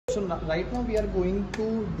So right now we are going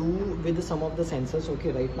to do with some of the sensors.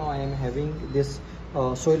 Okay, right now I am having this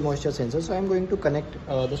soil moisture sensor, so I am going to connect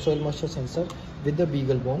the soil moisture sensor with the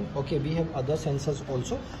BeagleBone. Okay, we have other sensors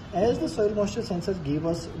also, as the soil moisture sensors give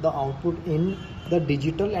us the output in the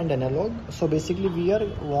digital and analog. So basically we are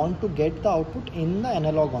want to get the output in the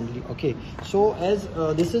analog only. Okay, so as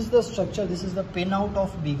this is the structure, this is the pin out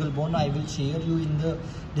of BeagleBone. I will share you in the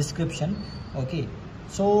description. Okay,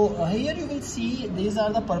 so here you will see these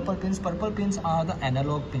are the purple pins. Purple pins are the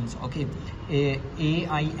analog pins. Okay,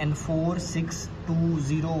 AIN4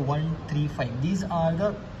 620 These are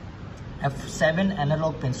the F7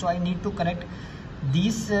 analog pins. So I need to connect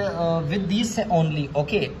these with these only.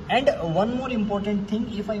 Okay, and one more important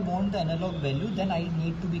thing, if I want the analog value, then I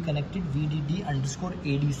need to be connected VDD underscore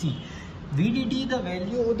ADC. VDD, the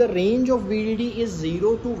value, the range of VDD is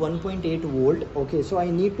 0 to 1.8 volt. Okay, so I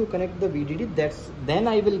need to connect the VDD. Then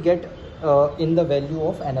I will get in the value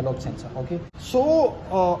of analog sensor. Okay,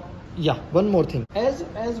 so yeah, one more thing, as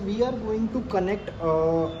we are going to connect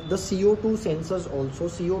the CO2 sensors also,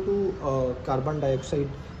 CO2 carbon dioxide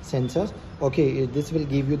sensors. Okay, this will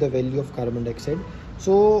give you the value of carbon dioxide.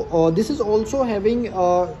 So this is also having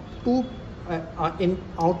two in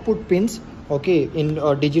output pins. Okay, in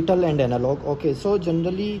digital and analog. Okay, so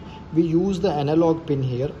generally we use the analog pin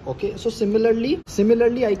here. Okay, so similarly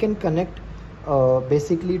I can connect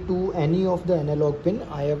basically to any of the analog pin.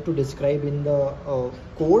 I have to describe in the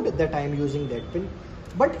code that I am using that pin.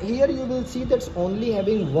 But here you will see that's only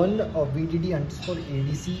having one VDD underscore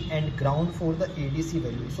ADC and ground for the ADC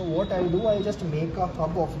value. So what I do, I just make a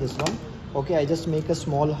hub of this one. Okay, I just make a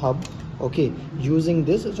small hub. Okay, using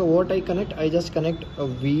this, so what I connect, I just connect a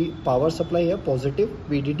V power supply here, positive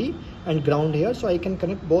VDD, and ground here, so I can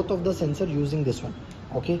connect both of the sensor using this one.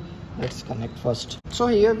 Okay, let's connect first. So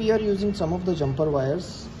here we are using some of the jumper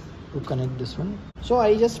wires to connect this one. So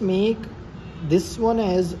I just make this one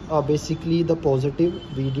as basically the positive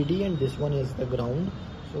VDD and this one is the ground.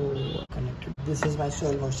 So connected. This is my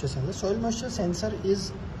soil moisture sensor. Soil moisture sensor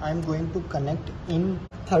is, I'm going to connect in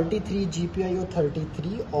 33 GPIO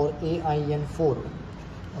 33 or AIN4.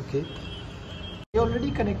 Okay, I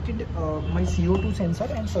already connected my CO2 sensor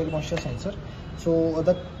and soil moisture sensor. So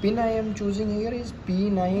the pin I am choosing here is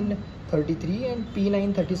P933 and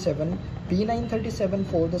P937. P937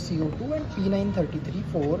 for the CO2 and P933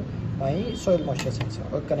 for my soil moisture sensor,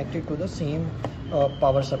 connected to the same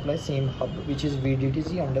power supply, same hub, which is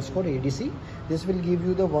VDDC underscore ADC. This will give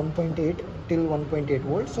you the 1.8 till 1.8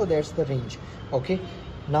 volts. So that's the range. Okay,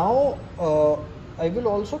 now I will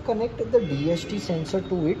also connect the DHT sensor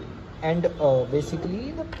to it, and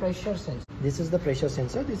basically the pressure sensor. This is the pressure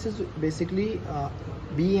sensor. This is basically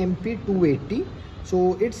BMP 280.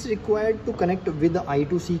 So it's required to connect with the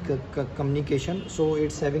I2C communication. So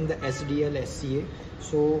it's having the SDL SCA.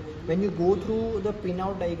 So when you go through the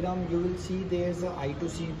pinout diagram, you will see there's a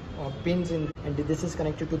I2C pins in, and this is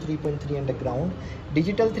connected to 3.3 and the ground,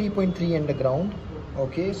 digital 3.3 and the ground.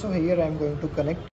 Okay, so here I'm going to connect